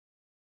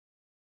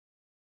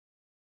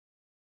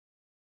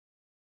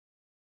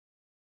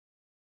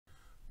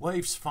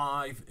Waves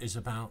 5 is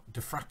about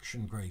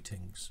diffraction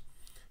gratings.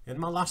 In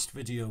my last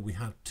video we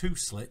had 2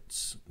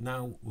 slits,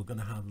 now we're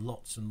going to have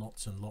lots and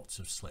lots and lots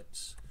of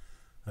slits.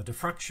 A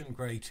diffraction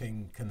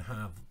grating can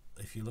have,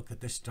 if you look at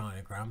this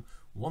diagram,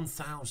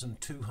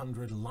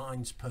 1,200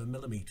 lines per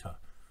millimetre,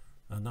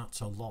 and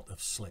that's a lot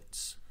of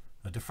slits.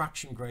 A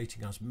diffraction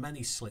grating has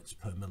many slits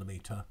per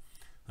millimetre,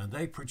 and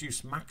they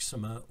produce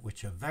maxima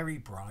which are very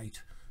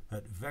bright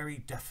at very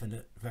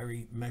definite,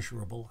 very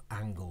measurable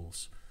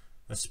angles,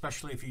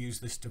 especially if you use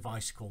this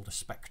device called a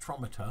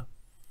spectrometer,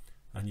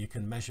 and you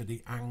can measure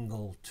the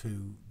angle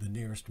to the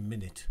nearest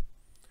minute.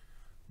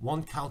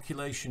 One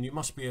calculation you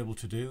must be able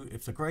to do: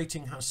 if the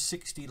grating has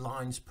 60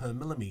 lines per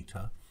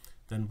millimetre,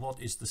 then what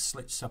is the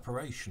slit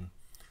separation?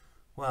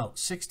 Well,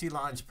 60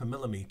 lines per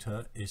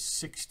millimetre is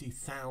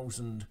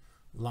 60,000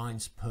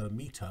 lines per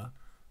metre,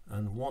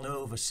 and 1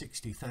 over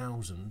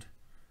 60,000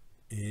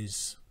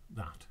 is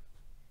that.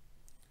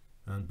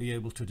 And be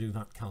able to do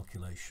that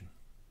calculation.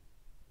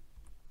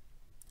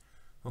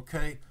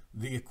 Okay,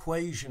 the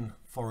equation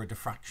for a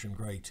diffraction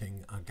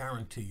grating, I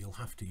guarantee you'll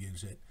have to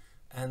use it.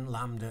 N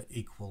lambda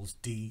equals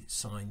d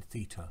sine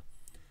theta.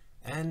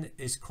 N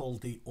is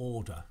called the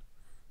order.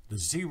 The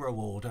 0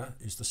 order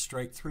is the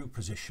straight through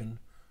position.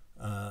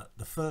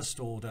 The first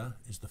order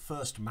is the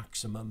first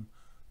maximum,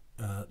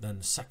 then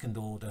the second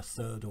order,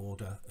 third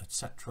order,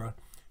 etc.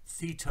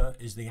 Theta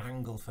is the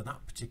angle for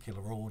that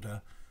particular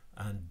order,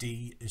 and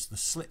d is the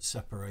slit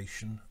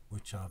separation,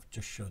 which I've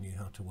just shown you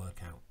how to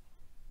work out.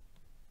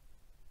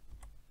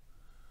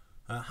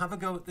 Have a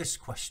go at this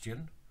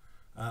question.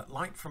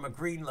 Light from a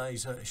green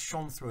laser is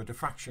shone through a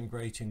diffraction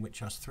grating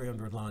which has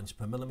 300 lines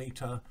per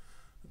millimetre.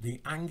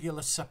 The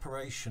angular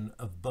separation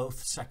of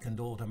both second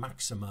order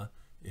maxima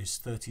is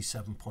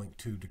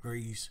 37.2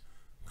 degrees.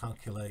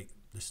 Calculate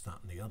this, that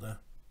and the other.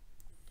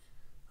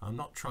 I'm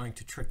not trying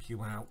to trick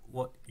you out.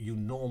 What you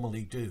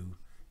normally do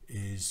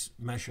is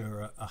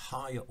measure a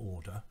higher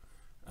order,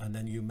 and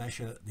then you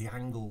measure the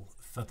angle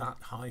for that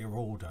higher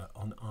order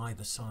on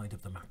either side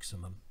of the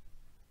maximum.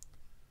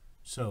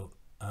 So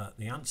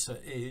the answer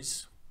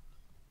is,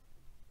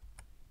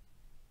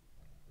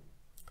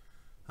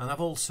 and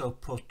I've also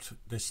put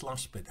this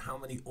last bit, how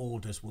many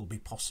orders will be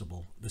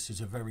possible? This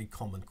is a very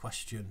common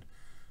question,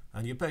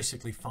 and you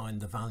basically find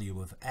the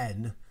value of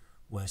n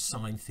where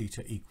sine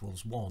theta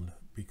equals 1,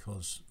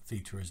 because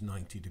theta is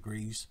 90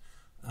 degrees,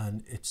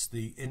 and it's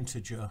the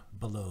integer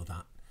below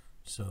that.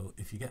 So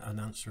if you get an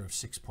answer of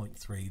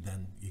 6.3,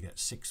 then you get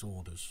 6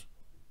 orders.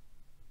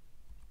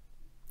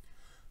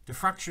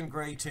 Diffraction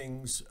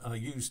gratings are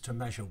used to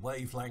measure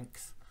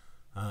wavelength.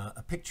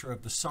 A picture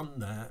of the sun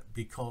there,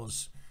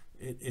 because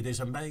it is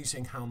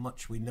amazing how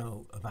much we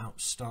know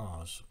about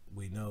stars.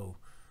 We know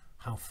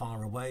how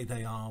far away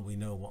they are, we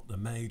know what they're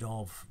made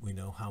of, we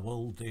know how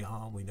old they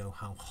are, we know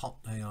how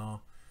hot they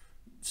are.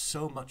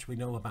 So much we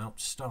know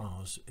about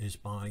stars is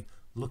by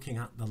looking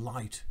at the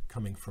light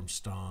coming from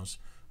stars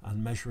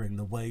and measuring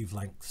the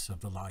wavelengths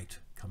of the light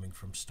coming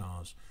from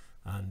stars.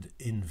 And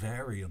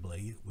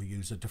invariably we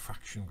use a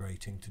diffraction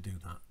grating to do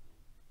that.